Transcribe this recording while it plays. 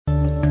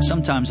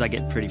Sometimes I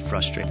get pretty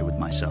frustrated with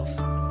myself.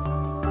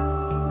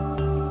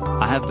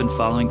 I have been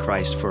following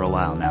Christ for a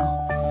while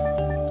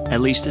now.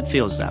 At least it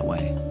feels that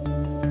way.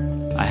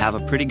 I have a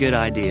pretty good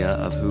idea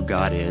of who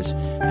God is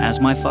as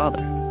my Father.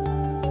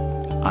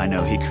 I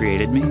know He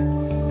created me.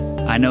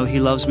 I know He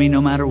loves me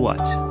no matter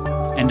what.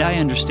 And I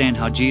understand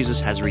how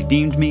Jesus has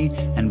redeemed me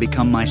and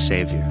become my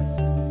Savior.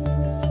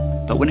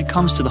 But when it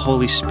comes to the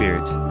Holy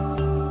Spirit,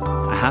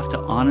 I have to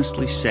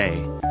honestly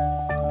say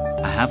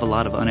I have a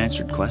lot of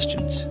unanswered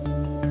questions.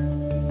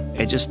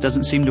 It just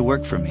doesn't seem to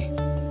work for me.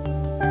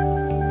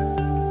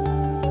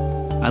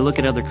 I look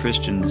at other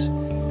Christians,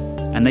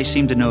 and they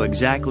seem to know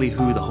exactly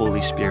who the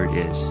Holy Spirit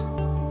is.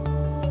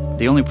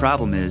 The only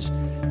problem is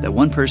that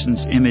one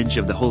person's image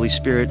of the Holy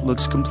Spirit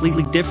looks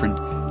completely different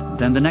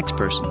than the next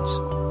person's.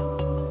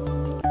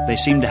 They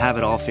seem to have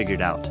it all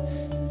figured out.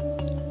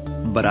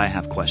 But I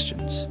have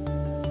questions.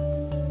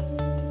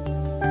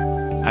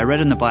 I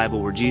read in the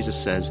Bible where Jesus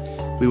says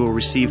we will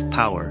receive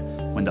power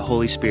when the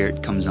Holy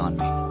Spirit comes on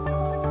me.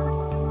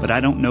 But I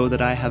don't know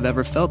that I have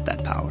ever felt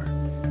that power.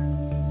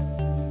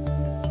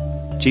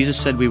 Jesus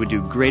said we would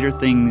do greater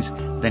things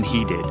than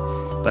He did,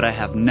 but I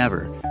have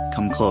never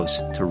come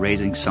close to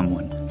raising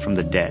someone from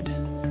the dead.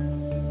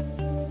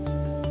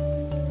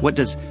 What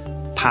does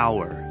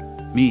power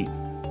mean?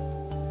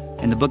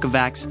 In the book of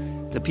Acts,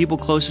 the people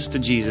closest to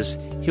Jesus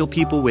heal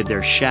people with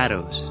their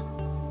shadows.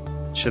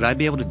 Should I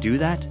be able to do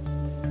that?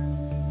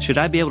 Should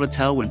I be able to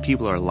tell when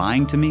people are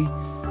lying to me?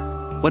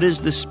 What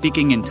is this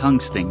speaking in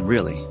tongues thing,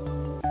 really?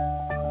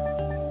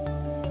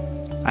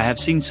 I have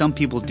seen some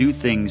people do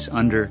things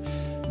under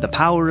the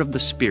power of the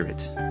Spirit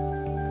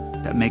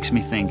that makes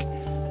me think,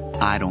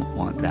 I don't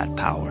want that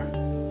power.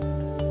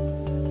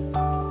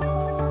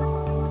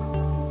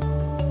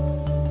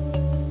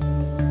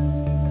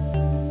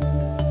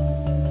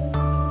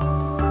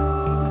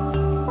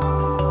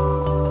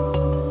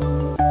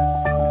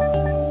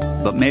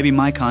 But maybe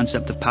my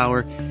concept of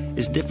power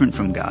is different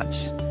from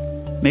God's.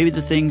 Maybe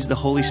the things the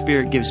Holy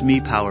Spirit gives me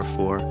power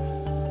for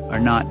are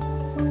not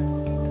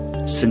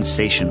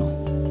sensational.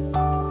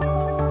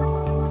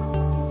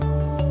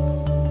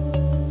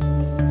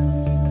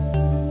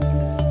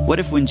 What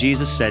if when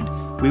Jesus said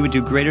we would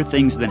do greater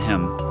things than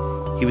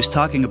Him, He was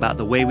talking about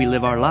the way we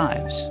live our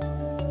lives,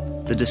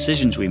 the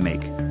decisions we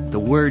make, the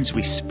words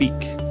we speak?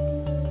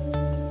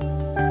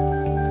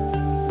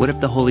 What if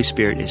the Holy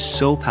Spirit is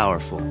so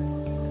powerful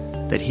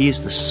that He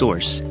is the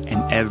source in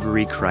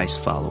every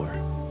Christ follower,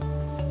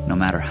 no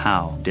matter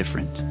how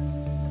different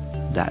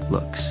that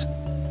looks?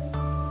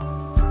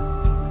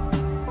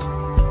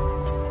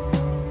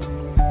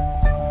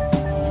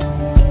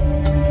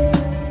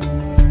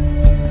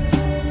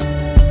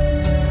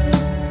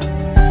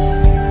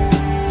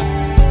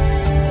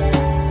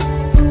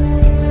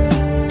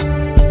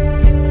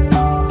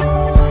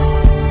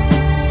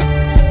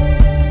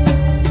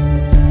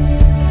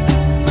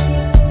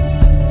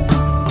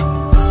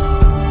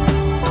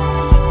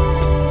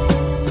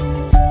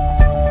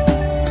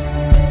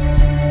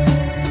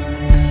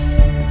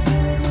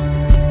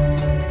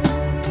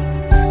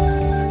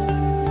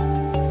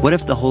 What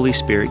if the Holy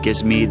Spirit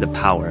gives me the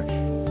power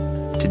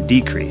to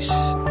decrease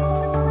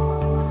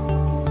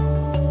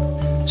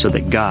so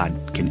that God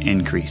can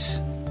increase?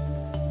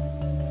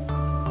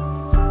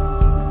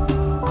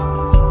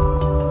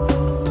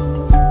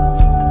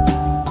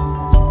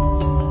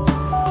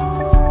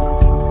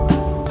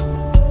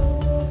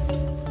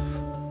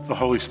 The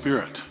Holy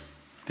Spirit. Do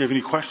you have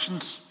any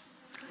questions?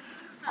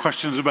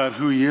 Questions about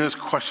who He is?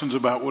 Questions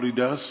about what He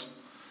does?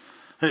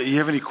 You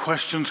have any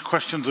questions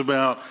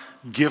about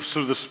gifts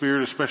of the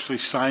Spirit, especially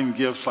sign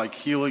gifts like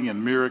healing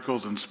and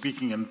miracles and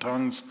speaking in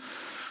tongues?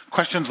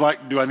 Questions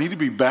like, do I need to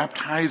be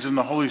baptized in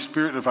the Holy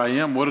Spirit? If I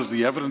am, what is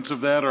the evidence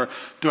of that? Or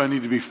do I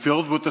need to be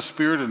filled with the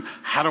Spirit? And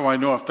how do I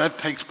know if that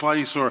takes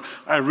place? Or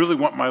I really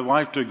want my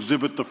life to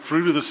exhibit the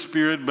fruit of the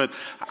Spirit, but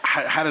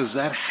how does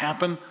that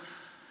happen?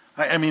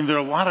 I mean, there are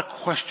a lot of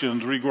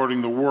questions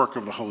regarding the work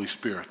of the Holy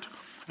Spirit.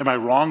 Am I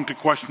wrong to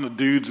question the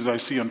dudes that I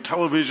see on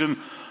television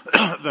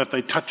that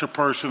they touch a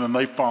person and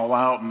they fall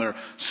out and they're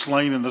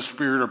slain in the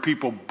Spirit, or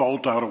people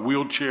bolt out of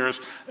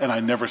wheelchairs, and I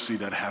never see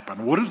that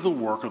happen? What is the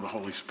work of the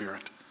Holy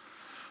Spirit?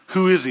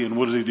 Who is He and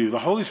what does He do? The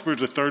Holy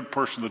Spirit is the third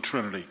person of the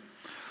Trinity.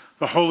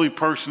 The Holy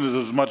Person is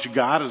as much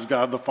God as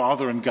God the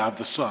Father and God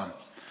the Son.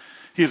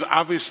 He is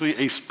obviously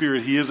a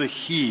spirit. He is a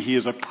He. He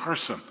is a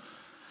person.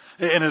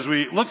 And as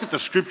we look at the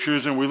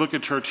Scriptures and we look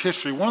at church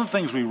history, one of the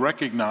things we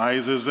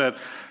recognize is that,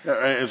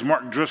 as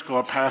Mark Driscoll,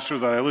 a pastor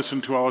that I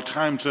listen to all the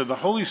time, said, the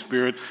Holy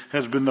Spirit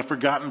has been the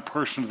forgotten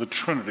person of the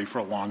Trinity for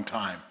a long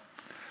time.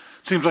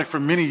 It seems like for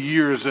many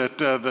years that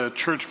the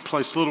church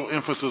placed little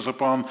emphasis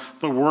upon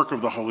the work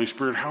of the Holy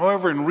Spirit.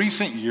 However, in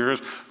recent years,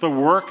 the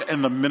work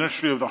and the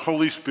ministry of the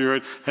Holy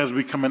Spirit has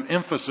become an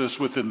emphasis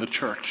within the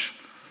church.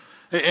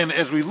 And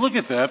as we look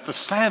at that, the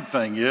sad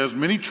thing is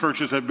many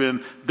churches have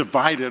been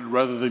divided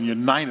rather than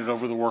united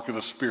over the work of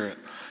the Spirit.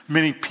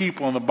 Many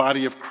people in the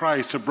body of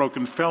Christ have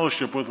broken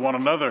fellowship with one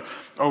another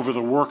over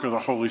the work of the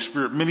Holy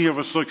Spirit. Many of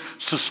us look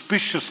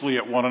suspiciously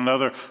at one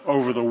another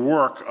over the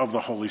work of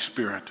the Holy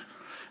Spirit.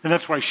 And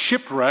that's why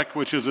shipwreck,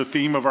 which is a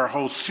theme of our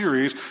whole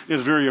series,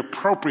 is very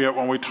appropriate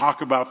when we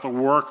talk about the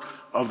work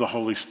of the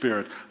Holy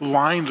Spirit.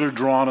 Lines are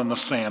drawn in the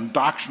sand.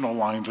 Doctrinal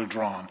lines are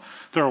drawn.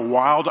 There are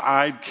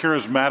wild-eyed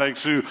charismatics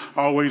who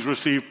always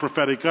receive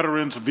prophetic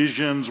utterance,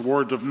 visions,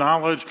 words of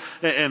knowledge,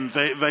 and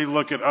they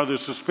look at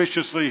others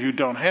suspiciously who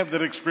don't have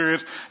that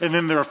experience. And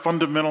then there are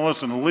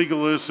fundamentalists and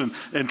legalists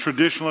and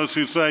traditionalists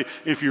who say,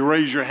 if you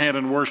raise your hand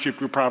in worship,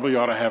 you probably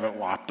ought to have it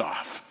lopped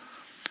off.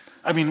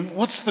 I mean,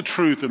 what's the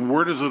truth and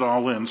where does it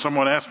all end?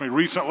 Someone asked me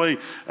recently,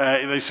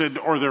 they said,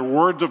 are there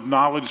words of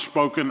knowledge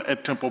spoken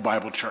at Temple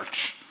Bible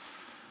Church?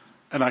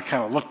 And I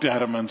kind of looked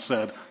at him and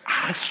said,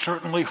 I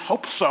certainly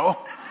hope so.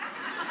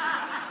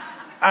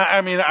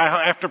 I mean,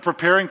 after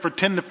preparing for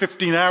 10 to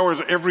 15 hours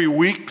every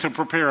week to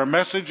prepare a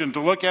message and to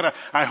look at it,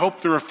 I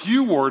hope there are a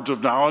few words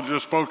of knowledge that are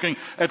spoken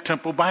at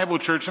Temple Bible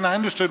Church. And I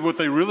understood what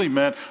they really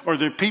meant, or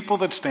the people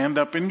that stand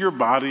up in your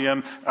body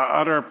and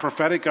utter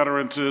prophetic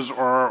utterances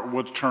or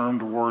what's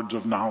termed words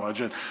of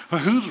knowledge. And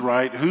who's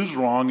right, who's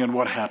wrong, and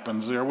what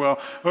happens there? Well,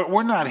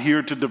 we're not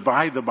here to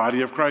divide the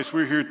body of Christ.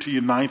 We're here to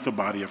unite the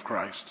body of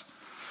Christ.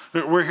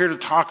 We're here to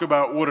talk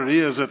about what it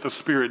is that the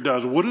Spirit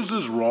does. What is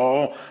His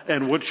role,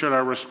 and what should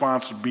our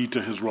response be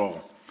to His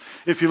role?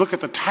 If you look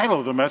at the title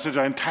of the message,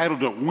 I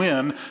entitled it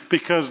Wind,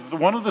 because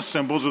one of the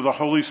symbols of the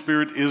Holy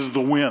Spirit is the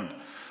wind.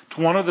 It's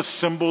one of the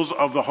symbols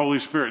of the Holy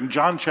Spirit. In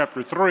John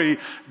chapter 3,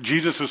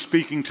 Jesus is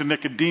speaking to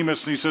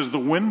Nicodemus, and he says, the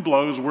wind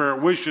blows where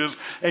it wishes,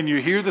 and you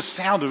hear the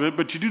sound of it,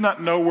 but you do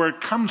not know where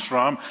it comes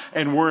from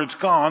and where it's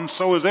gone.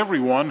 So is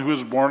everyone who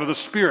is born of the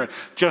Spirit.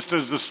 Just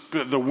as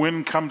the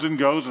wind comes and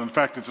goes, and in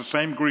fact, it's the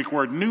same Greek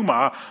word,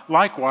 pneuma,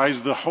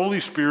 likewise, the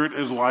Holy Spirit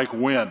is like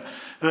wind.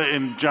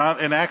 In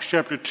Acts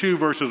chapter 2,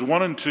 verses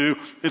 1 and 2,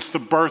 it's the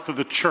birth of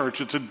the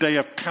church. It's a day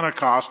of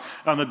Pentecost.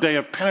 On the day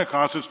of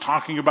Pentecost, it's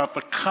talking about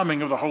the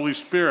coming of the Holy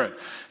Spirit.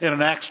 And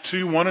in Acts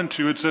 2, 1 and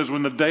 2, it says,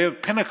 when the day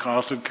of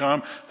Pentecost had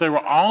come, they were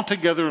all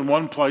together in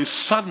one place.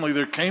 Suddenly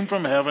there came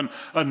from heaven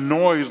a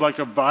noise like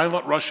a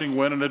violent rushing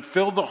wind, and it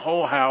filled the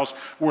whole house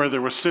where they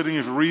were sitting.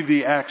 If you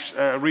read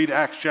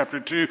Acts chapter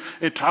 2,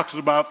 it talks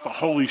about the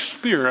Holy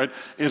Spirit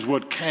is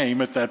what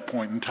came at that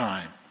point in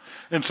time.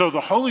 And so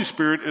the Holy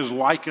Spirit is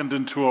likened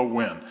into a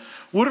wind.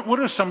 What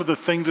are some of the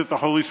things that the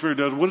Holy Spirit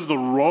does? What is the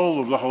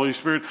role of the Holy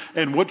Spirit?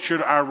 And what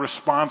should our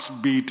response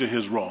be to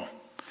His role?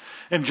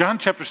 In John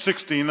chapter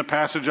 16, the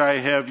passage I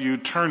have you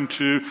turn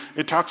to,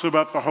 it talks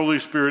about the Holy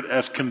Spirit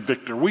as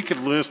convictor. We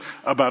could list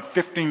about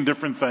 15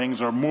 different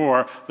things or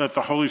more that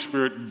the Holy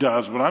Spirit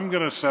does, but I'm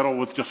going to settle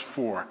with just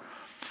 4.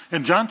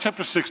 In John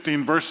chapter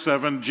 16, verse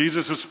 7,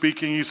 Jesus is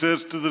speaking. He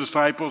says to the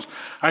disciples,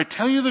 I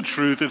tell you the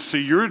truth, it's to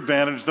your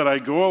advantage that I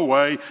go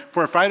away,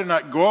 for if I do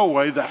not go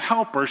away, the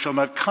Helper shall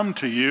not come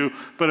to you,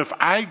 but if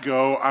I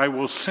go, I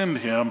will send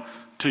him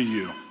to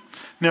you.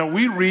 Now,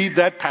 we read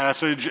that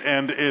passage,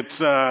 and it's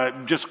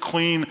just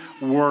clean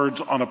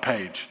words on a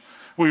page.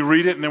 We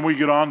read it, and then we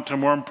get on to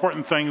more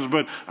important things,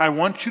 but I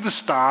want you to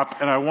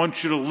stop, and I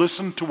want you to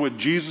listen to what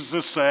Jesus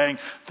is saying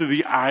through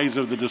the eyes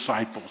of the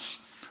disciples.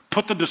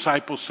 Put the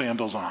disciples'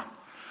 sandals on.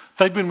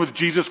 They've been with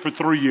Jesus for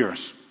 3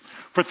 years.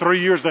 For 3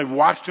 years, they've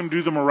watched him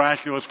do the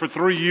miraculous. For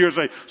 3 years,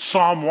 they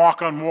saw him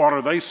walk on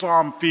water. They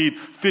saw him feed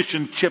fish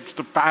and chips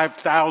to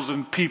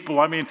 5,000 people.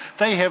 I mean,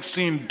 they have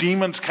seen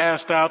demons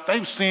cast out.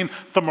 They've seen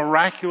the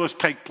miraculous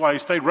take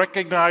place. They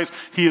recognize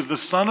he is the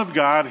Son of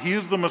God. He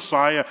is the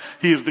Messiah.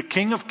 He is the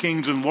King of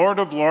Kings and Lord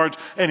of Lords.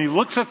 And he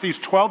looks at these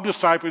 12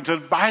 disciples and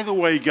says, by the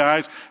way,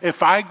 guys,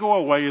 if I go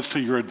away, it's to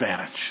your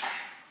advantage.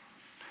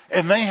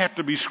 And they have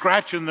to be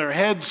scratching their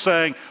heads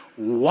saying,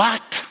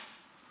 what?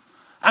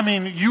 I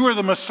mean, you are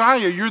the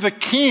Messiah. You're the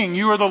King.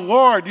 You are the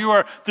Lord. You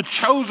are the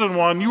chosen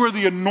one. You are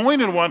the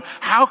anointed one.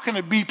 How can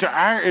it be to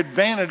our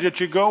advantage that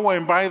you go away?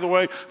 And by the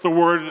way,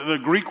 the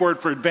Greek word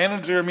for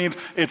advantage there means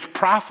it's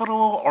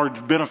profitable or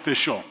it's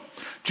beneficial.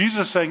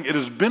 Jesus is saying it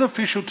is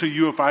beneficial to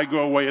you if I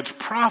go away. It's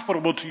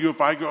profitable to you if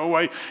I go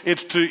away.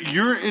 It's to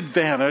your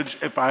advantage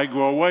if I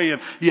go away.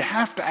 And you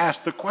have to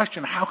ask the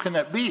question, how can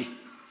that be?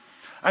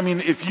 I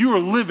mean, if you are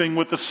living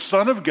with the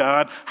Son of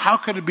God, how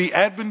could it be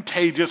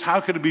advantageous?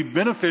 How could it be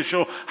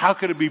beneficial? How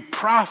could it be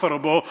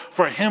profitable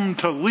for him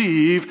to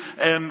leave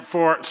and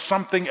for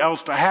something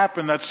else to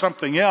happen? That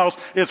something else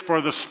is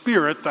for the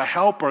Spirit, the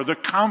Helper, the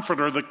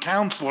Comforter, the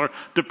Counselor,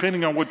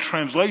 depending on what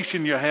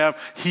translation you have,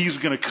 he's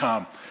going to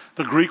come.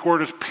 The Greek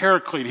word is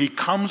paraclete. He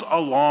comes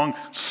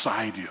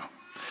alongside you.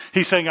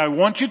 He's saying, I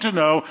want you to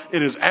know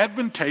it is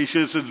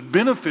advantageous, it's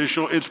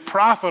beneficial, it's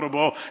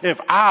profitable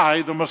if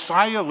I, the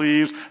Messiah,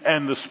 leaves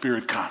and the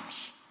Spirit comes.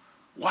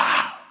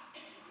 Wow.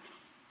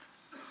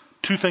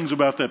 2 things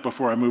about that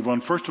before I move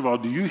on. First of all,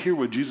 do you hear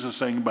what Jesus is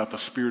saying about the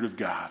Spirit of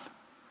God?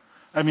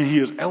 I mean, he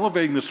is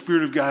elevating the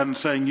Spirit of God and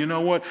saying, you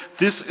know what?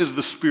 This is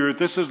the Spirit.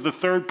 This is the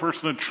third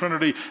person of the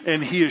Trinity.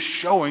 And he is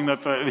showing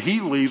that he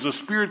leaves, the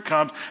Spirit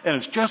comes, and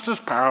it's just as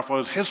powerful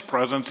as his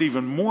presence,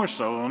 even more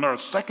so. And our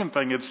second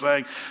thing, it's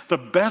saying the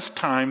best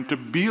time to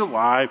be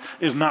alive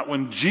is not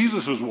when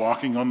Jesus was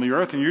walking on the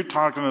earth. And you're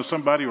talking to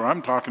somebody, or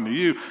I'm talking to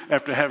you,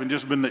 after having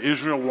just been to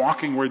Israel,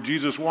 walking where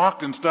Jesus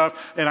walked and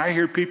stuff. And I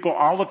hear people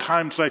all the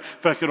time say,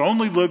 if I could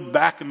only live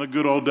back in the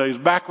good old days,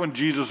 back when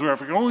Jesus was,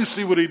 if I could only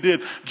see what he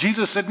did.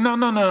 Jesus said,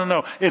 no.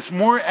 It's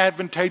more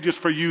advantageous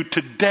for you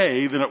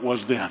today than it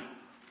was then.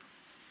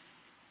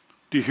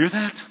 Do you hear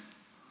that?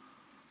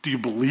 Do you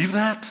believe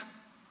that?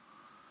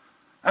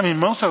 I mean,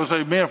 most of us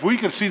say, man, if we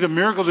could see the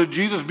miracles of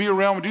Jesus, be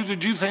around with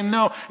Jesus say,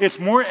 no, it's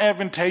more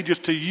advantageous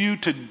to you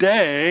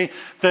today,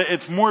 that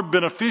it's more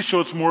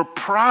beneficial, it's more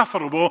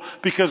profitable,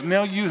 because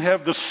now you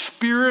have the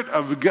Spirit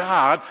of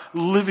God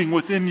living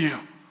within you.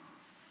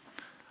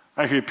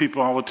 I hear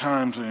people all the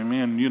time saying,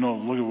 man,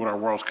 look at what our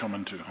world's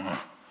coming to.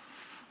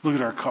 Look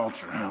at our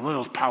culture. Look at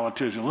those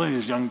politicians. Look at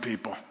these young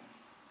people.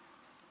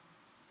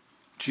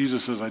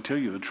 Jesus says, I tell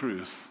you the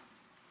truth.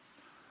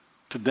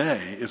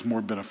 Today is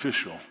more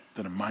beneficial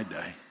than in my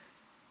day.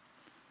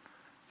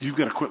 You've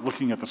got to quit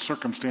looking at the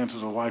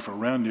circumstances of life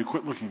around you.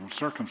 Quit looking at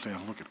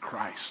circumstances. Look at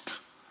Christ.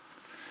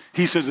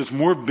 He says it's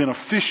more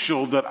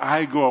beneficial that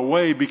I go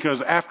away,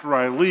 because after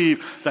I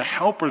leave, the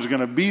helper is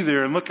going to be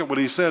there. And look at what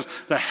he says.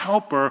 The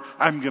helper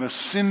I'm going to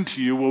send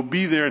to you will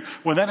be there.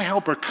 When that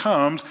helper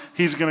comes,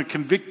 he's going to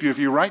convict you. If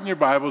you write in your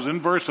Bibles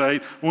in verse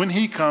 8, when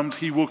he comes,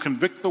 he will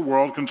convict the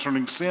world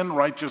concerning sin,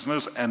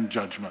 righteousness, and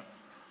judgment.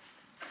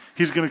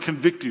 He's going to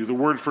convict you. The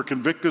word for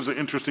convict is an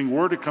interesting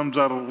word. It comes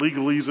out of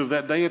legalese of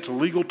that day. It's a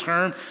legal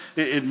term.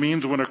 It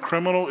means when a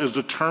criminal is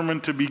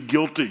determined to be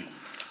guilty.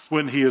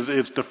 When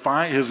it's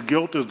defined, his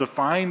guilt is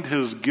defined,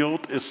 his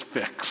guilt is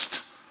fixed.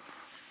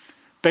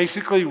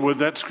 Basically, what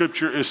that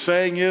scripture is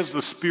saying is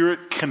the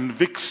Spirit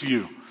convicts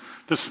you.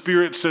 The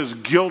Spirit says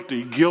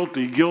guilty,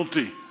 guilty,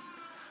 guilty.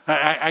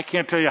 I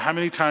can't tell you how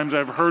many times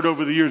I've heard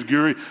over the years,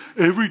 Gary,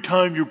 every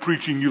time you're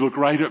preaching, you look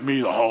right at me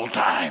the whole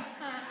time.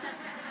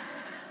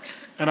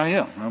 And I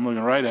am. I'm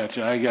looking right at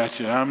you. I got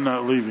you. I'm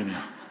not leaving you.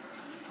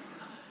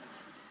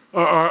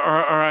 Or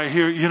I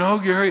hear,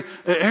 Gary,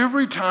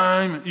 every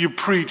time you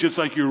preach, it's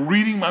like you're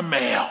reading my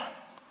mail.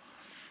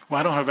 Well,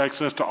 I don't have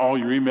access to all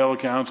your email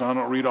accounts. I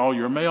don't read all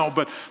your mail.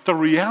 But the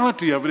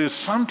reality of it is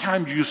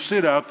sometimes you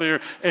sit out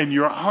there and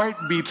your heart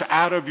beats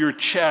out of your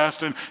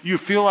chest and you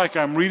feel like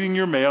I'm reading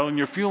your mail and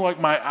you feel like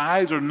my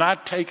eyes are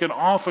not taken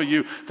off of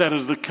you. That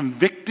is the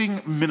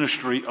convicting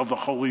ministry of the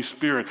Holy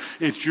Spirit.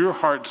 It's your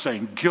heart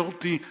saying,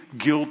 guilty,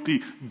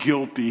 guilty,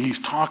 guilty. He's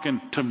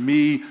talking to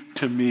me,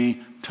 to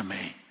me, to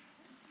me.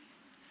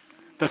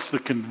 That's the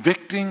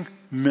convicting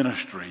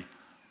ministry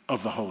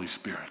of the Holy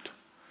Spirit.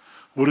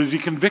 What does he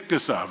convict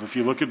us of? If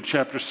you look at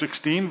chapter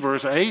 16,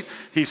 verse 8,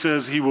 he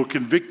says he will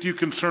convict you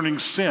concerning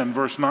sin.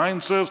 Verse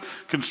 9 says,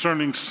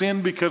 concerning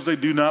sin because they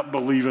do not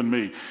believe in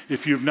me.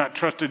 If you've not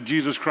trusted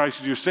Jesus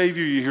Christ as your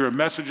Savior, you hear a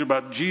message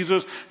about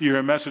Jesus, you hear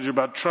a message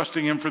about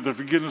trusting him for the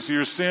forgiveness of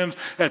your sins.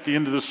 At the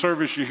end of the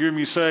service, you hear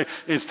me say,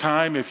 it's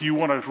time, if you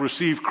want to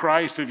receive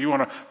Christ, if you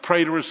want to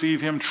pray to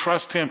receive him,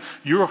 trust him,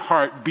 your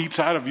heart beats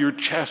out of your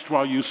chest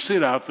while you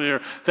sit out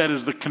there. That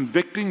is the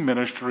convicting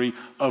ministry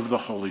of the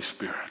Holy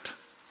Spirit.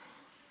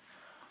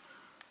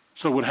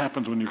 So what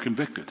happens when you're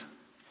convicted?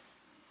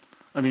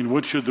 I mean,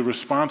 what should the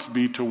response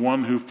be to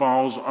one who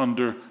falls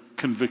under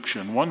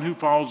conviction? One who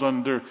falls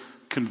under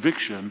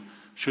conviction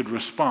should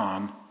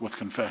respond with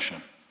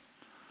confession.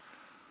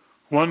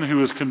 One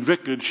who is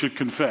convicted should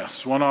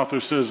confess. One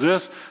author says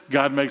this,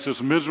 God makes us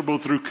miserable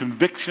through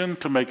conviction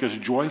to make us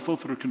joyful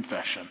through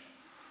confession.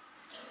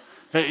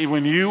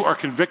 When you are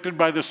convicted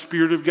by the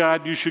Spirit of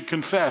God, you should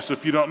confess.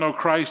 If you don't know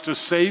Christ as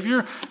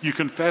Savior, you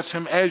confess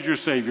him as your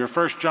Savior.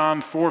 1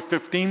 John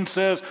 4:15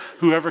 says,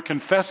 whoever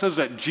confesses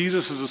that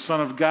Jesus is the Son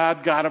of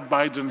God, God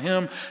abides in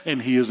him,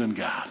 and he is in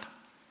God.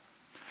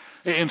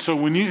 And so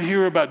when you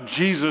hear about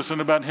Jesus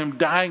and about him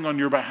dying on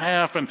your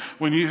behalf, and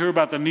when you hear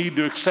about the need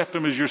to accept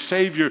him as your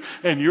Savior,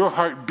 and your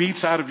heart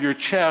beats out of your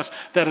chest,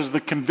 that is the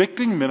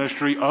convicting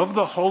ministry of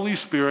the Holy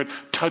Spirit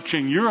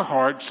touching your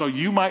heart so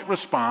you might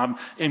respond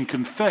in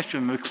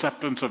confession and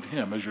acceptance of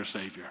him as your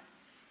Savior.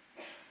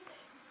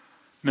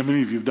 Now,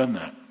 many of you have done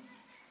that.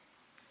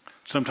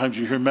 Sometimes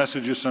you hear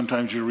messages,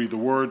 sometimes you read the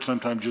Word,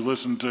 sometimes you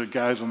listen to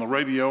guys on the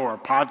radio or a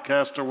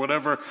podcast or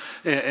whatever,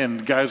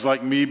 and guys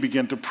like me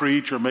begin to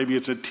preach, or maybe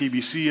it's at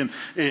TBC,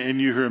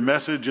 and you hear a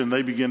message and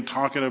they begin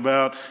talking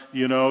about,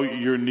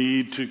 your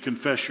need to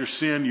confess your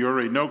sin. You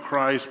already know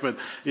Christ, but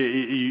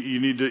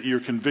you're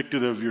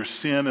convicted of your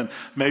sin, and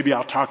maybe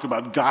I'll talk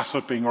about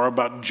gossiping or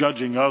about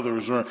judging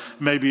others, or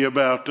maybe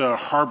about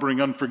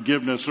harboring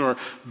unforgiveness or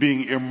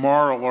being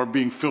immoral or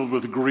being filled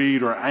with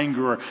greed or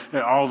anger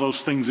or all those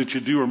things that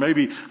you do, or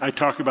maybe I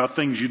talk about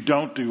things you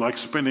don't do, like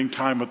spending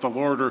time with the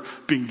Lord, or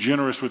being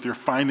generous with your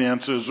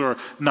finances, or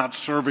not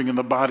serving in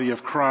the body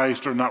of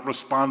Christ, or not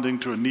responding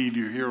to a need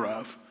you hear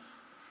of.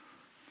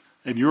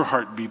 And your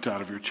heart beats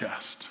out of your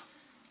chest.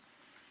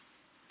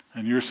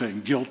 And you're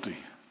saying, guilty,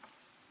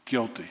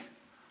 Guilty.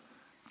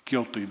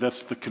 Guilty.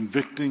 That's the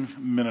convicting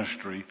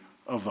ministry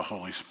of the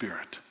Holy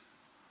Spirit.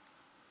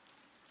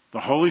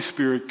 The Holy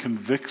Spirit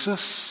convicts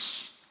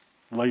us,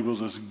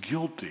 labels us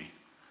guilty,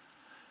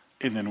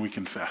 and then we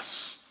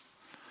confess.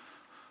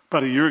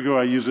 About a year ago,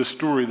 I used a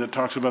story that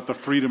talks about the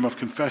freedom of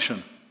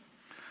confession.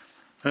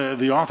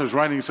 The author's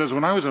writing says,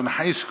 when I was in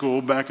high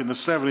school back in the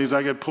 70s,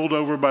 I got pulled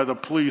over by the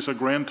police a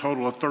grand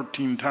total of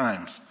 13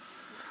 times.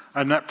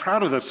 I'm not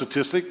proud of that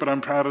statistic, but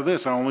I'm proud of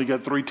this. I only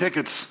got 3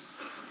 tickets.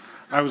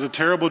 I was a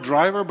terrible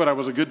driver, but I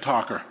was a good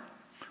talker.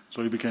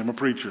 So he became a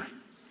preacher.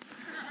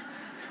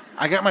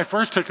 I got my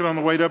first ticket on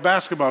the way to a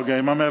basketball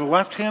game. I'm at a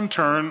left-hand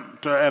turn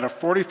at a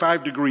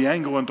 45-degree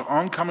angle into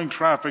oncoming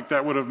traffic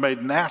that would have made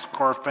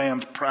NASCAR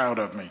fans proud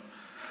of me.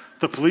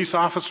 The police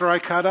officer I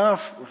cut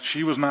off,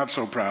 she was not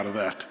so proud of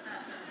that.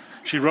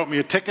 She wrote me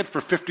a ticket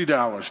for $50.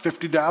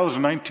 $50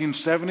 in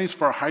 1970s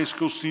for a high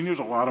school senior is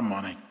a lot of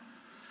money.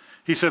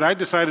 He said, I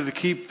decided to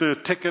keep the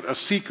ticket a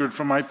secret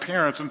from my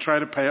parents and try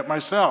to pay it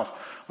myself.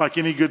 Like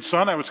any good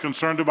son, I was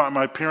concerned about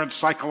my parents'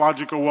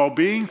 psychological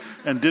well-being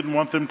and didn't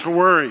want them to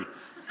worry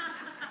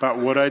about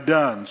what I'd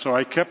done. So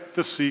I kept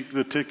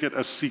the ticket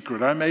a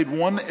secret. I made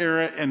one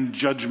error in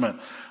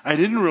judgment. I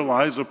didn't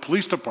realize the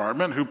police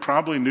department, who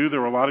probably knew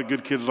there were a lot of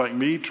good kids like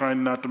me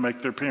trying not to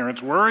make their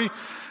parents worry,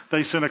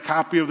 they sent a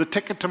copy of the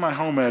ticket to my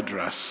home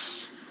address.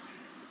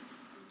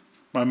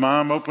 My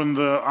mom opened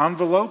the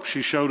envelope.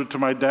 She showed it to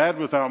my dad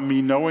without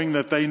me knowing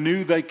that they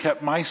knew they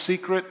kept my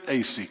secret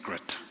a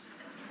secret.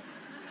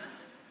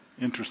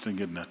 Interesting,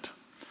 isn't it?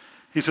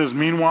 He says,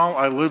 meanwhile,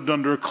 I lived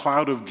under a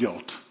cloud of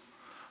guilt.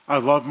 I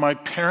loved my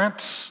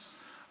parents.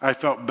 I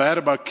felt bad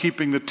about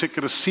keeping the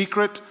ticket a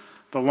secret.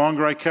 The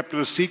longer I kept it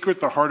a secret,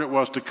 the harder it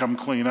was to come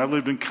clean. I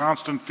lived in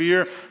constant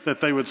fear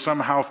that they would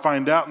somehow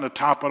find out, and to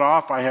top it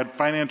off, I had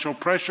financial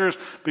pressures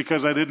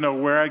because I didn't know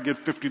where I'd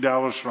get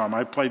 $50 from.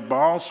 I played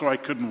ball, so I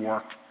couldn't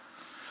work.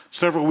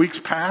 Several weeks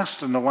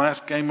passed, and the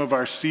last game of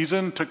our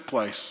season took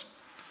place.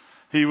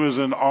 He was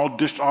an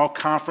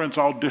all-conference,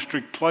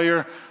 all-district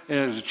player.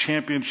 It was a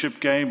championship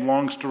game.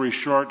 Long story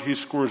short, he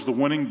scores the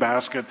winning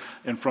basket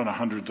in front of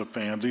hundreds of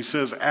fans. He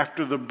says,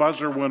 after the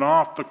buzzer went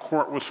off, the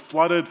court was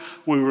flooded.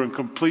 We were in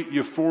complete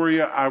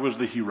euphoria. I was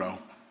the hero.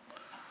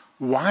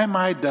 Why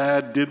my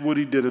dad did what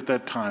he did at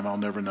that time, I'll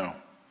never know.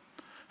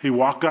 He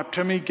walked up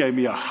to me, gave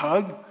me a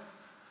hug,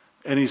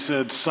 and he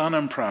said, son,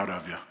 I'm proud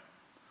of you.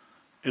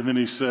 And then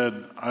he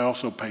said, I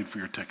also paid for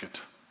your ticket.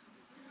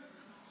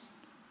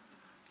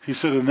 He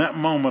said, in that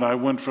moment, I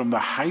went from the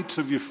heights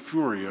of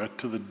euphoria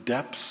to the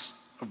depths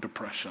of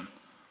depression.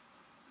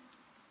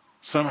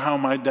 Somehow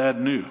my dad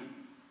knew.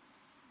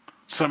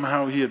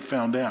 Somehow he had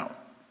found out.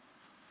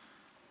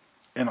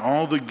 And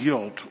all the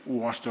guilt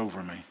washed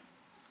over me.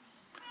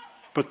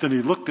 But then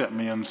he looked at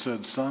me and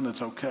said, son,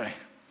 it's okay.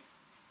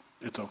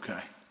 It's okay.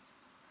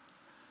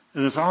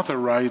 And this author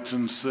writes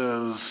and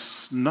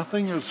says,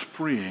 nothing is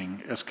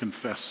freeing as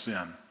confessed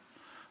sin.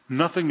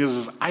 Nothing is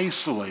as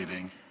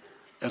isolating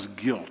as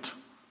guilt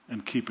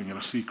and keeping it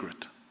a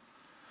secret.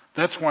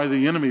 That's why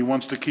the enemy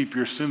wants to keep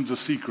your sins a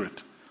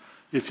secret.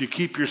 If you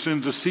keep your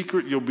sins a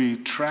secret, you'll be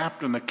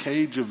trapped in a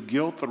cage of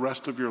guilt the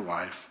rest of your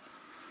life.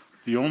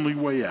 The only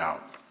way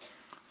out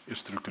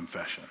is through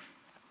confession.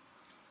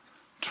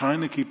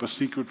 Trying to keep a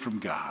secret from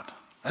God.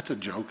 That's a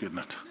joke, isn't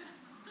it?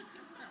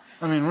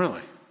 I mean,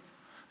 really.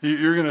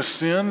 You're going to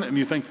sin and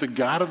you think the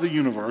God of the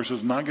universe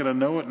is not going to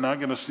know it, not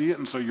going to see it,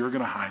 and so you're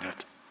going to hide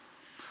it.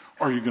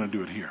 Or you're going to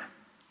do it here.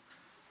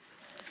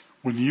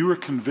 When you are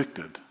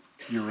convicted,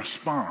 your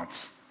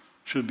response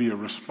should be a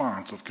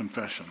response of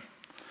confession.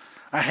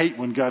 I hate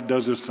when God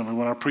does this to me.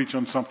 When I preach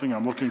on something,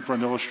 I'm looking for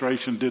an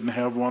illustration, didn't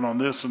have one on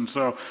this, and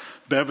so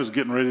Bev is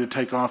getting ready to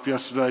take off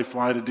yesterday,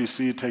 fly to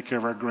D.C., take care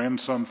of our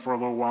grandson for a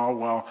little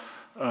while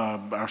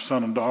our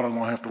son and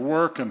daughter-in-law have to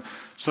work. And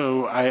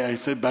so I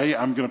said, babe,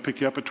 I'm going to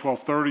pick you up at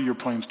 12:30. Your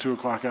plane's 2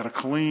 o'clock out of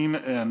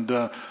Killeen.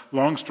 And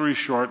long story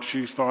short,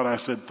 she thought I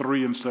said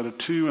 3 instead of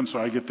 2. And so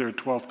I get there at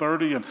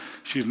 12:30, and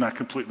she's not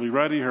completely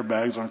ready. Her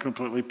bags aren't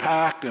completely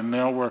packed. And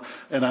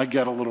and I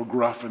get a little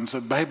gruff and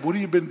said, babe, what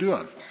have you been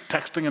doing?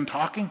 Texting and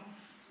talking?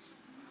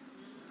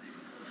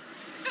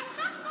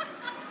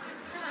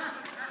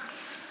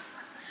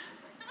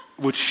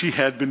 Which she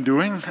had been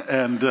doing.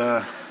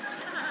 And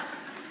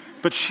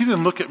but she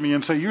didn't look at me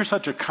and say, you're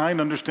such a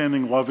kind,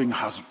 understanding, loving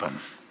husband.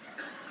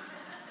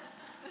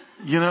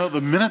 You know,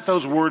 the minute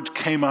those words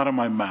came out of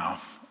my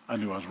mouth, I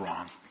knew I was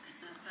wrong.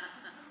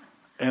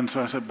 And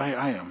so I said, babe,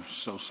 I am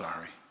so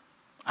sorry.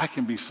 I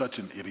can be such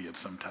an idiot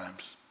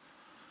sometimes.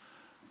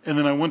 And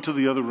then I went to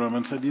the other room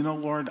and said, you know,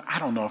 Lord, I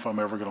don't know if I'm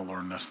ever going to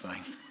learn this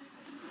thing.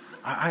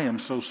 I am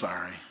so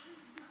sorry.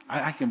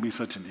 I can be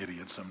such an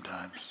idiot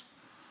sometimes.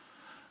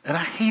 And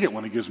I hate it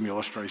when it gives me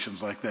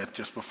illustrations like that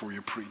just before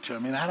you preach. I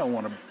mean, I don't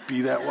want to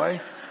be that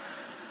way.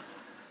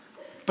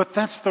 But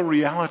that's the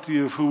reality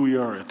of who we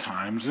are at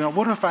times. Now,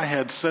 what if I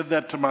had said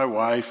that to my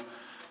wife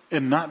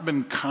and not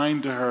been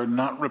kind to her,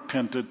 not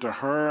repented to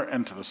her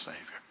and to the Savior?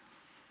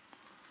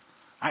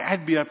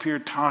 I'd be up here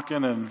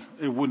talking and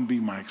it wouldn't be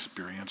my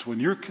experience. When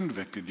you're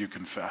convicted, you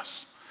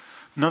confess.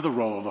 Another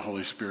role of the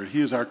Holy Spirit,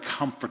 He is our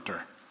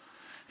comforter.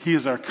 He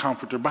is our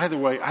comforter. By the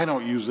way, I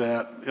don't use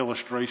that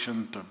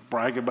illustration to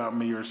brag about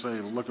me or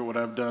say, look at what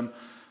I've done.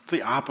 It's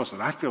the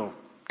opposite. I feel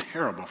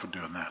terrible for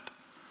doing that.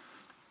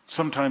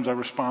 Sometimes I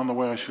respond the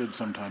way I should,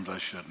 sometimes I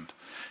shouldn't.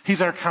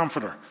 He's our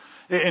comforter.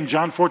 In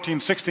John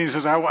 14:16, he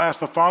says, I will ask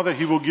the Father,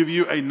 He will give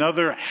you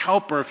another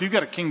helper. If you've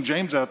got a King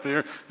James out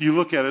there, you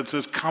look at it, it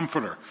says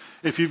comforter.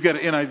 If you've got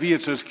an NIV,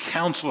 it says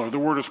counselor. The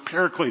word is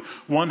paraclete,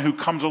 one who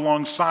comes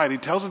alongside. He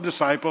tells the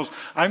disciples,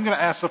 I'm going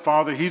to ask the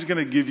Father, He's going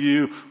to give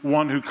you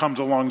one who comes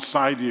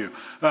alongside you.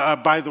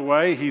 By the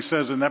way, he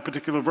says in that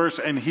particular verse,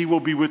 and He will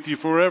be with you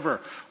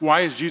forever.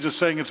 Why is Jesus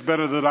saying it's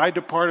better that I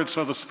departed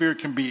so the Spirit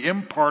can be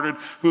imparted,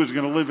 who is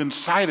going to live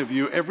inside of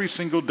you every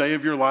single day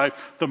of your life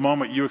the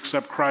moment you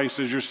accept Christ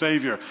as your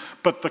Savior?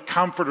 But the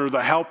comforter,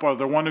 the helper,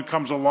 the one who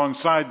comes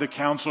alongside, the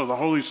counselor, the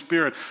Holy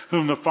Spirit,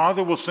 whom the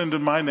Father will send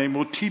in my name,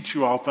 will teach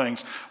you all things.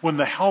 When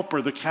the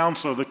helper, the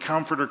counselor, the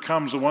comforter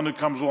comes, the one who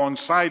comes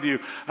alongside you,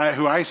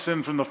 who I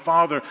send from the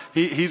Father,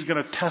 he's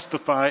going to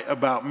testify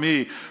about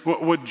me.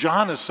 What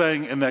John is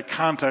saying in that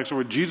context, or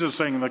what Jesus is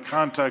saying in the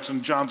context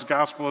in John's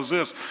gospel is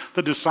this.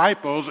 The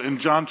disciples in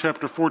John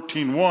chapter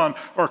 14:1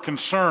 are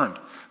concerned.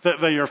 That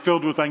they are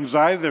filled with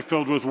anxiety, they're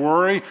filled with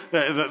worry,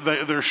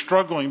 they're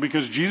struggling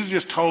because Jesus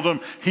just told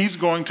them He's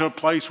going to a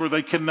place where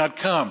they cannot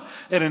come.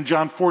 And in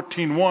John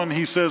 14:1,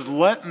 He says,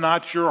 let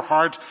not your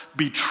hearts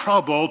be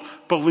troubled,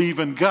 believe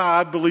in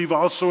God, believe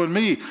also in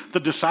me.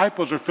 The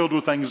disciples are filled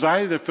with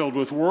anxiety, they're filled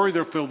with worry,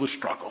 they're filled with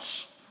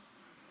struggles.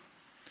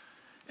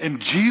 And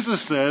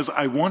Jesus says,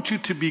 I want you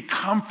to be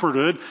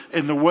comforted,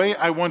 and the way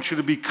I want you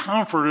to be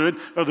comforted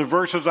are the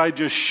verses I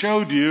just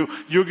showed you.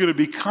 You're going to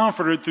be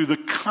comforted through the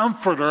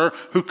comforter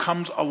who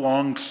comes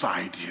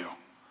alongside you.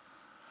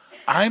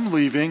 I'm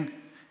leaving.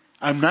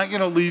 I'm not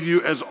going to leave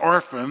you as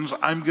orphans.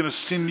 I'm going to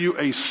send you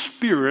a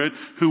Spirit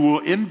who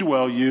will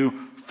indwell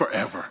you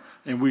forever.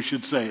 And we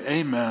should say,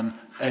 amen,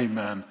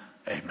 amen,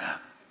 amen.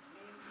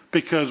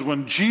 Because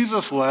when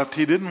Jesus left,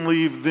 He didn't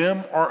leave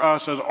them or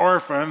us as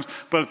orphans,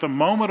 but at the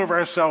moment of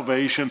our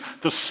salvation,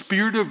 the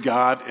Spirit of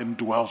God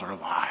indwells our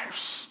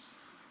lives.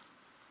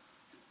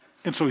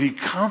 And so He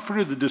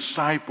comforted the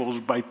disciples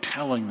by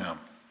telling them,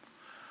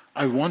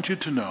 I want you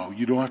to know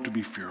you don't have to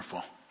be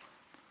fearful.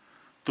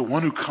 The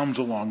one who comes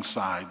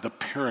alongside, the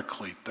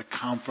paraclete, the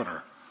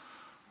comforter,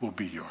 will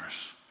be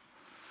yours.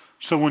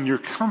 So when you're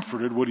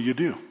comforted, what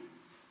do?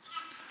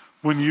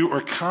 When you are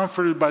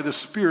comforted by the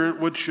Spirit,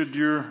 what should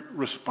your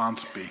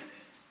response be?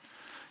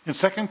 In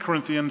 2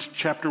 Corinthians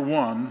chapter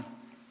 1,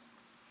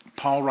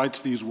 Paul writes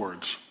these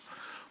words.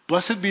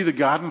 Blessed be the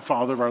God and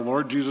Father of our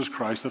Lord Jesus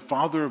Christ, the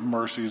Father of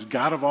mercies,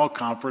 God of all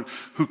comfort,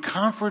 who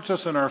comforts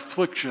us in our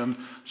affliction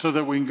so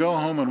that we can go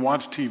home and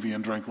watch TV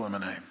and drink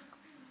lemonade.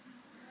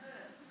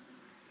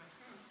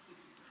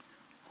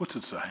 What's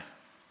it say?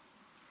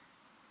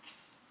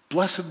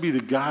 Blessed be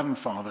the God and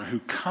Father who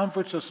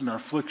comforts us in our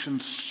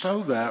affliction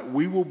so that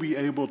we will be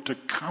able to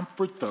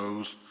comfort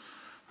those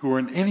who are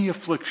in any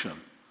affliction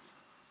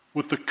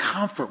with the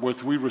comfort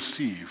which we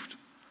received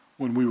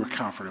when we were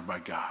comforted by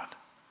God.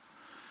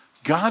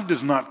 God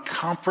does not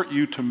comfort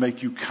you to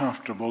make you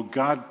comfortable.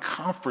 God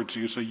comforts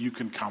you so you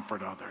can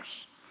comfort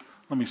others.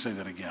 Let me say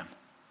that again.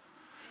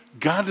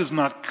 God does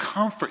not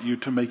comfort you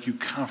to make you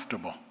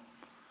comfortable.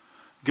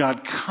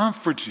 God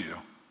comforts you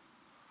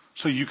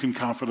so you can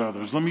comfort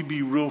others. Let me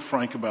be real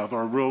frank about,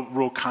 or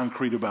real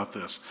concrete about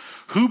this.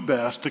 Who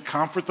best to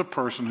comfort the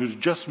person who's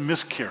just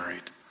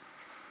miscarried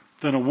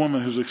than a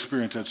woman who's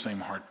experienced that same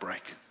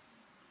heartbreak?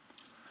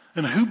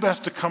 And who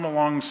best to come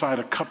alongside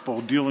a couple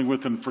dealing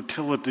with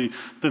infertility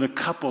than a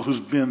couple who's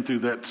been through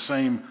that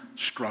same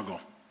struggle?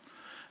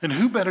 And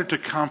who better to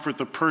comfort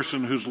the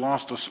person who's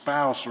lost a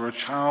spouse or a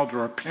child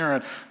or a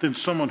parent than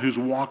someone who's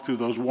walked through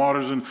those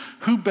waters? And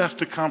who best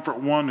to comfort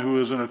one who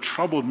is in a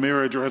troubled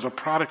marriage or has a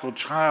prodigal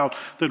child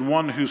than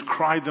one who's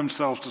cried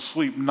themselves to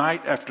sleep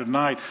night after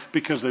night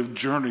because they've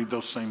journeyed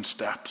those same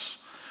steps?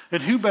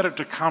 And who better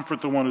to comfort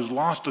the one who's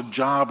lost a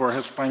job or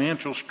has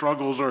financial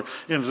struggles or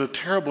is in a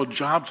terrible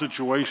job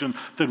situation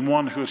than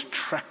one who has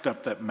trekked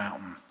up that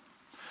mountain?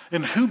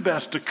 And who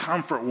best to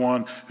comfort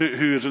one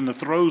who is in the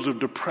throes of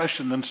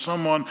depression than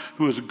someone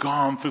who has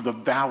gone through the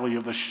valley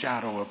of the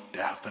shadow of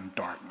death and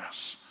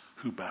darkness?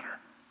 Who better?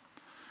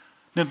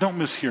 Now, don't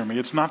mishear me.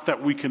 It's not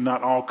that we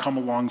cannot all come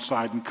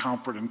alongside and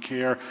comfort and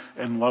care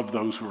and love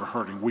those who are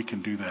hurting. We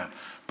can do that.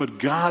 But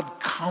God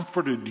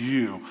comforted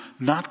you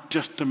not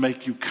just to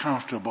make you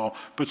comfortable,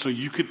 but so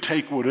you could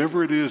take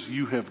whatever it is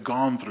you have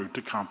gone through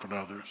to comfort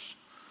others.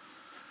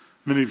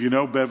 Many of you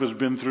know Bev has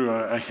been through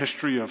a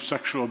history of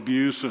sexual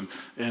abuse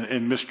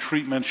and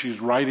mistreatment. She's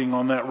writing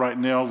on that right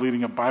now,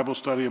 leading a Bible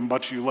study, and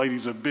much of you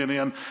ladies have been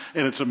in.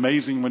 And it's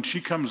amazing when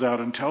she comes out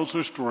and tells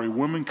her story,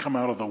 women come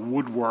out of the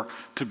woodwork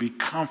to be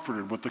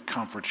comforted with the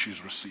comfort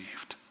she's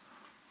received.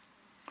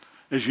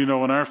 As you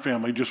know, in our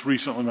family, just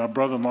recently, my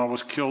brother-in-law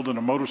was killed in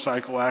a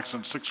motorcycle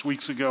accident 6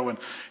 weeks ago, and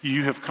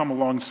you have come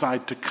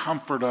alongside to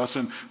comfort us,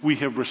 and we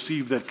have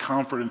received that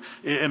comfort.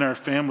 In our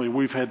family,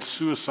 we've had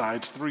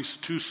suicides,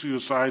 two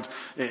suicides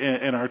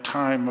in our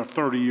time of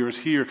 30 years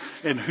here,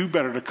 and who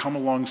better to come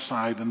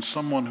alongside than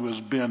someone who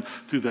has been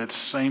through that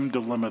same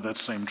dilemma, that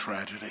same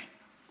tragedy.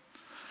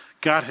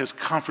 God has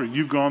comforted.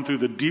 You've gone through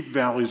the deep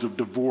valleys of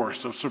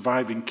divorce, of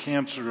surviving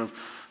cancer, of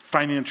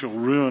financial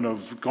ruin,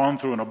 of gone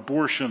through an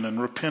abortion and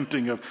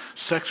repenting of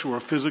sexual or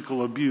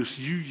physical abuse.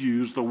 You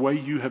use the way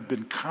you have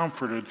been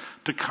comforted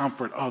to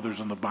comfort others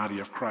in the body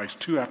of Christ.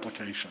 2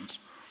 applications.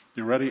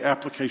 You ready?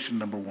 Application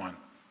number 1.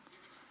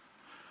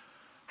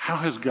 How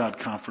has God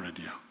comforted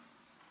you?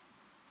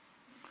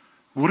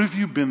 What have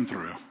you been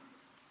through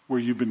where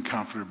you've been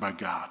comforted by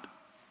God?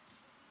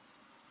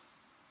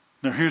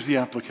 Now here's the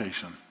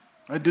application.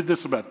 I did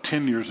this about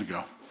 10 years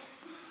ago.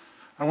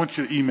 I want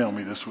you to email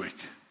me this week.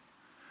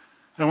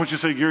 I want you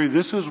to say, Gary,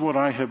 this is what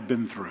I have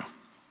been through.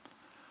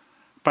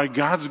 By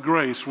God's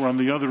grace, we're on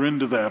the other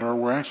end of that, or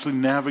we're actually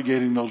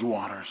navigating those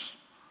waters.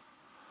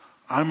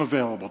 I'm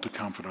available to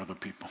comfort other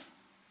people.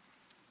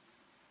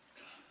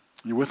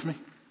 You with me?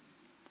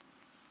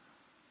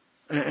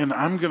 And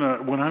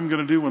what I'm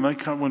gonna do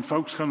when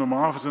folks come to my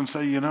office and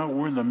say,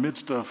 we're in the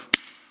midst of,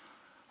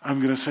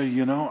 I'm gonna say,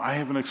 I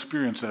haven't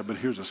experienced that, but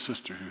here's a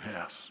sister who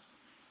has.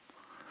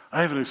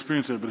 I haven't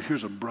experienced that, but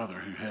here's a brother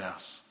who has.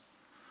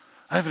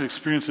 I haven't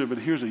experienced it, but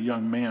here's a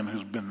young man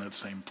who's been in that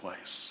same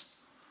place.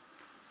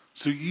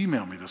 So you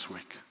email me this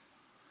week.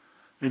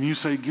 And you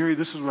say, Gary,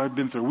 this is what I've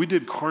been through. We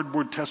did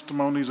cardboard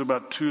testimonies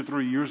about 2 or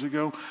 3 years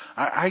ago.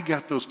 I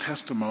got those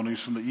testimonies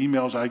from the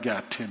emails I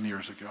got 10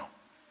 years ago.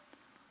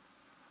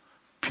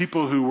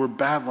 People who were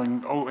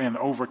battling and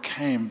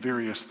overcame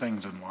various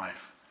things in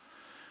life.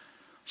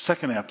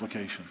 Second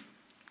application.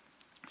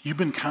 You've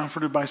been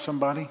comforted by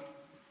somebody.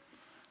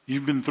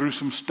 You've been through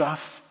some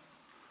stuff.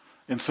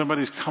 And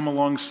somebody's come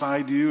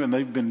alongside you and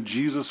they've been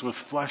Jesus with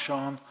flesh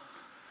on.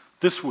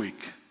 This week,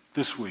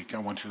 I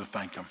want you to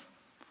thank them.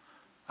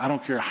 I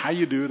don't care how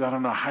you do it. I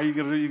don't know how you're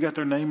going to do it. You got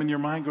their name in your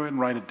mind? Go ahead and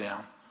write it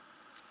down.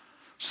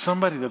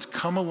 Somebody that's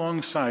come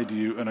alongside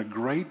you in a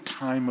great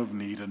time of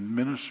need and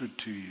ministered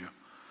to you.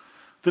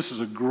 This is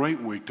a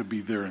great week to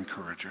be their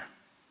encourager.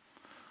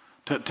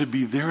 To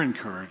be their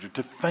encourager.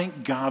 To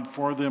thank God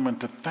for them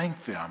and to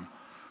thank them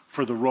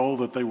for the role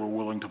that they were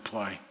willing to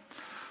play.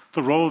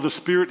 The role of the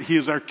Spirit, He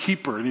is our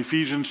keeper. In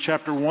Ephesians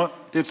chapter 1,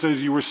 it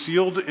says you were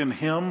sealed in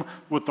Him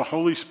with the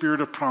Holy Spirit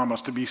of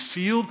promise. To be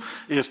sealed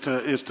is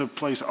to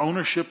place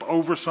ownership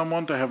over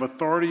someone, to have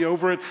authority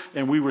over it.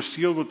 And we were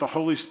sealed with the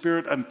Holy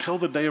Spirit until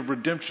the day of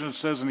redemption, it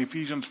says in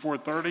Ephesians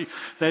 4:30.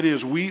 That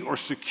is, we are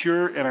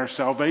secure in our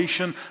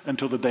salvation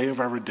until the day of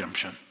our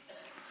redemption.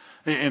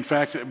 In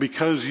fact,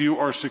 because you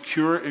are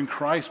secure in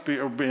Christ,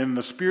 in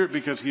the Spirit,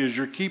 because He is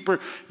your keeper,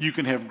 you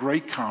can have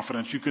great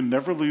confidence. You can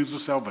never lose the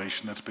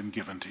salvation that's been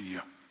given to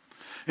you.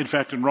 In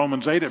fact, in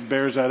Romans 8, it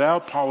bears that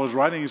out. Paul is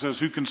writing, he says,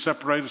 who can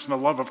separate us from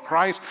the love of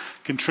Christ?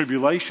 Can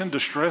tribulation,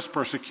 distress,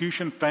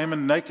 persecution,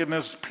 famine,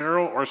 nakedness,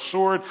 peril, or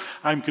sword?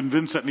 I'm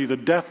convinced that neither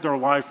death nor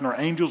life, nor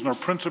angels, nor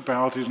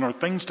principalities, nor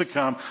things to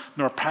come,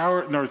 nor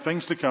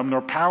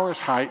powers,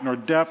 height, nor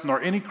depth,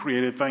 nor any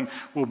created thing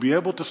will be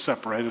able to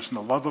separate us from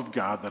the love of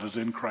God that is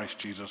in Christ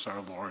Jesus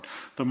our Lord.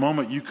 The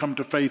moment you come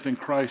to faith in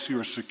Christ, you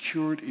are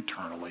secured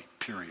eternally,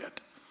 period.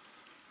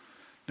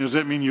 Does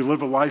that mean you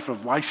live a life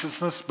of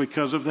licentiousness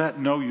because of that?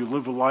 No, you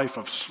live a life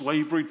of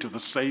slavery to the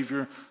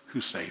Savior who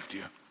saved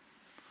you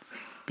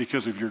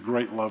because of your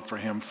great love for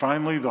Him.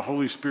 Finally, the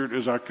Holy Spirit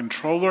is our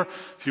controller.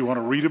 If you want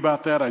to read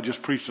about that, I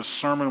just preached a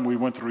sermon. We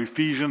went through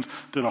Ephesians,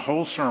 did a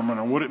whole sermon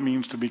on what it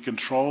means to be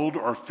controlled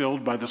or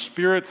filled by the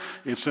Spirit.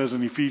 It says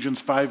in Ephesians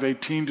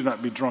 5:18, do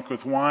not be drunk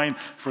with wine,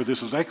 for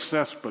this is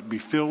excess, but be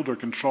filled or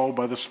controlled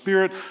by the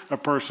Spirit. A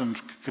person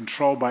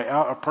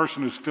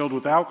who's filled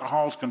with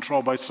alcohol is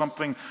controlled by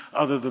something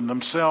other than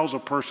themselves. A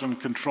person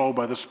controlled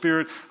by the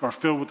Spirit or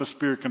filled with the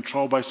Spirit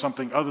controlled by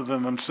something other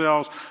than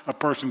themselves. A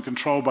person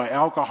controlled by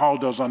alcohol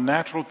does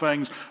unnatural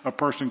things. A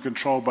person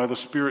controlled by the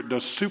Spirit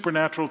does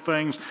supernatural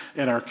things,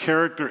 and our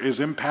character is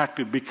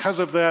impacted. Because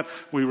of that,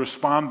 we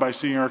respond by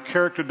seeing our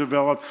character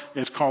develop.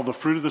 It's called the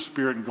fruit of the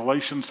Spirit in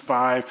Galatians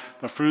 5.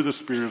 The fruit of the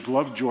Spirit is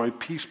love, joy,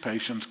 peace,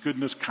 patience,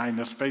 goodness,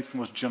 kindness,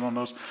 faithfulness,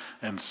 gentleness,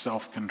 and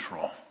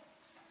self-control.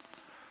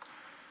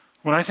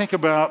 When I think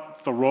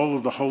about the role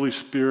of the Holy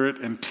Spirit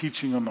and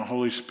teaching on the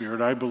Holy Spirit,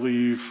 I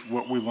believe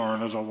what we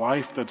learn is a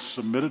life that's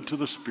submitted to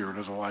the Spirit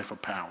is a life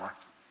of power.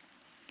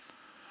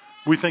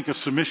 We think of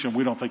submission,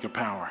 we don't think of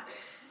power.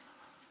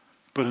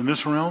 But in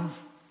this realm,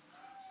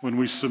 when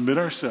we submit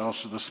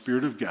ourselves to the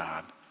Spirit of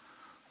God,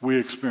 we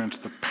experience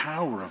the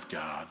power of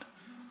God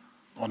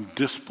on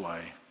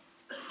display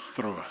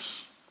through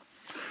us.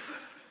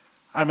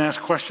 I'm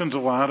asked questions a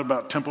lot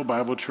about Temple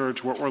Bible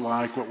Church, what we're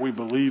like, what we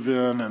believe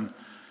in, and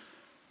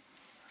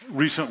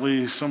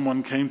recently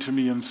someone came to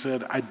me and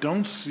said, I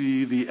don't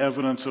see the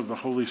evidence of the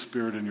Holy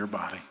Spirit in your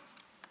body.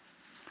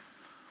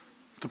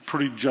 It's a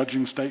pretty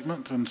judging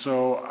statement, and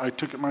so I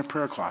took it in my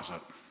prayer closet.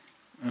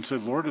 and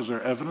said, Lord, is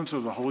there evidence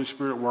of the Holy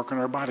Spirit working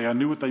in our body? I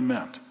knew what they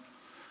meant.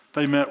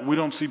 They meant we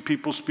don't see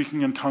people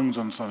speaking in tongues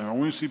on Sunday. Or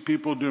we see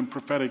people doing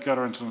prophetic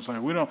utterance on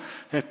Sunday. We don't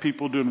have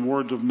people doing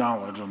words of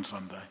knowledge on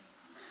Sunday.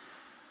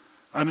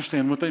 I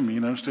understand what they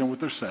mean. I understand what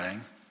they're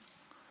saying.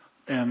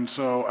 And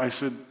so I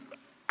said,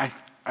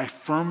 I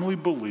firmly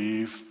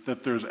believe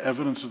that there's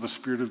evidence of the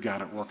Spirit of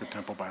God at work at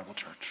Temple Bible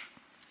Church.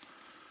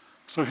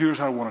 So here's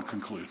how I want to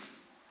conclude.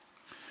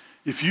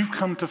 If you've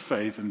come to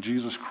faith in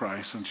Jesus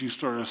Christ since you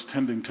started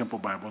attending Temple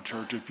Bible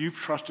Church, if you've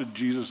trusted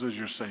Jesus as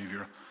your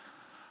Savior,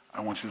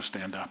 I want you to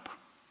stand up.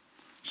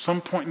 Some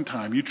point in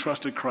time, you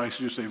trusted Christ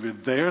as your Savior.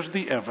 There's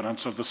the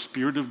evidence of the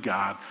Spirit of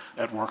God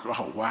at work.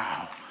 Oh,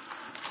 wow.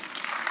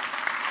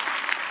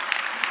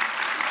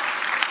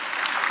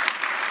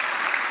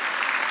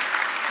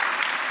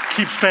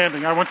 Keep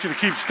standing. I want you to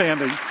keep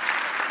standing.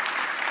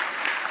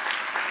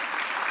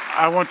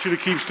 I want you to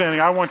keep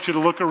standing. I want you to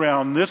look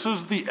around. This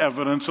is the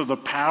evidence of the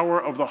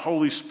power of the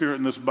Holy Spirit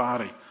in this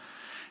body.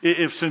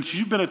 If since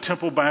you've been at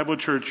Temple Bible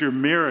Church, your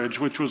marriage,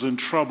 which was in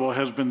trouble,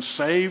 has been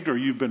saved or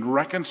you've been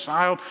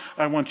reconciled,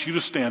 I want you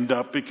to stand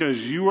up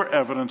because you are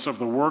evidence of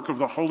the work of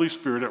the Holy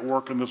Spirit at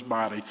work in this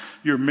body.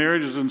 Your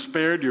marriage is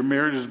spared. Your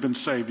marriage has been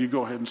saved. You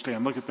go ahead and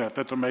stand. Look at that.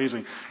 That's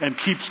amazing. And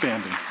keep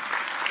standing.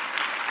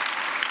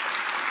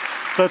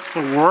 That's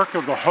the work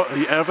of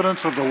the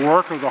evidence of the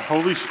work of the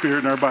Holy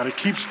Spirit in our body.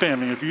 Keep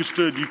standing. If you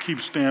stood, you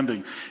keep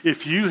standing.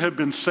 If you have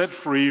been set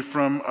free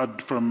from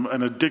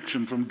an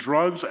addiction, from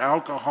drugs,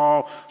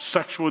 alcohol,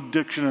 sexual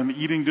addiction, and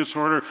eating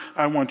disorder,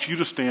 I want you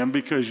to stand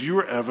because you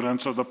are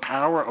evidence of the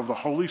power of the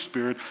Holy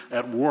Spirit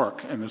at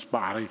work in this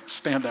body.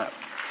 Stand up.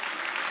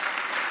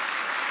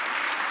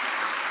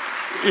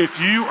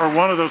 If you are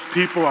one of those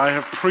people I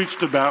have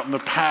preached about in the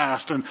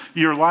past and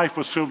your life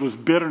was filled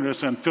with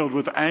bitterness and filled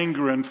with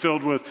anger and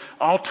filled with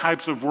all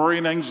types of worry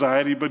and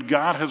anxiety, but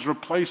God has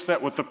replaced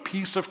that with the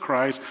peace of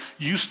Christ,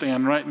 you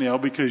stand right now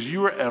because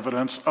you are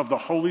evidence of the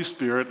Holy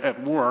Spirit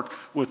at work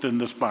within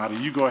this body.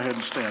 You go ahead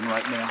and stand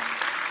right now.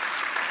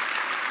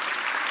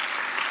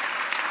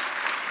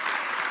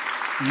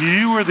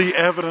 You are the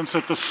evidence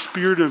that the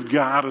Spirit of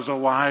God is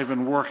alive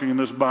and working in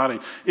this body.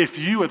 If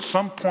you at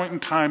some point in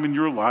time in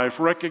your life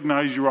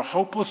recognize you are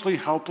hopelessly,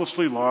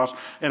 helplessly lost,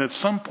 and at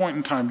some point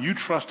in time you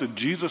trusted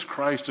Jesus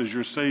Christ as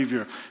your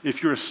Savior,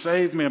 if you're a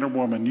saved man or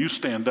woman, you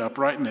stand up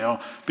right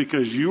now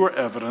because you are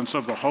evidence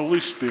of the Holy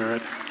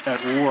Spirit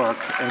at work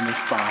in this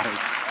body.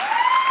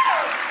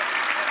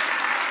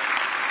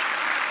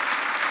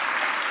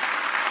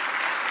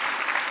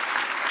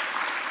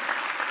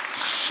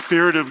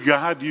 Spirit of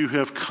God, you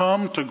have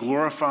come to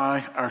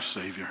glorify our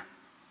Savior.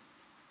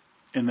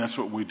 And that's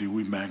what we do.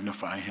 We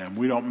magnify Him.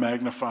 We don't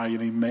magnify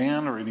any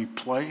man or any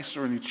place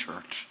or any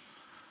church.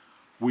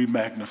 We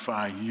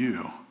magnify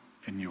you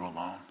and you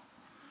alone.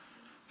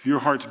 If your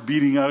heart's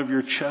beating out of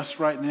your chest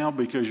right now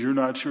because you're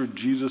not sure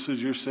Jesus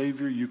is your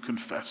Savior, you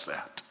confess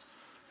that.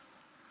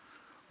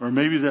 Or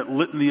maybe that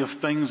litany of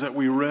things that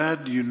we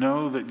read, you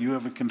know that you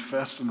haven't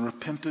confessed and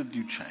repented,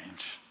 you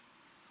change.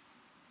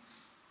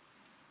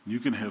 You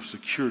can have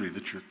security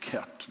that you're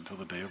kept until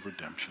the day of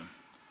redemption.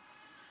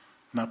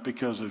 Not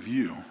because of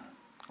you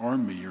or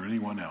me or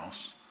anyone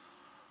else,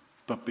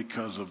 but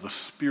because of the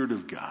Spirit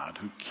of God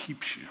who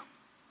keeps you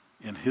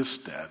in His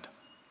stead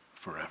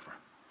forever.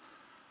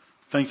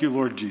 Thank you,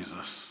 Lord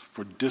Jesus,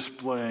 for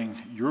displaying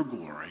your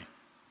glory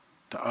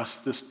to us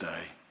this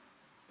day.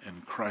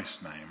 In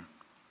Christ's name,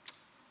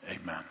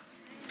 amen.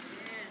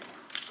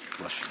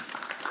 Bless you.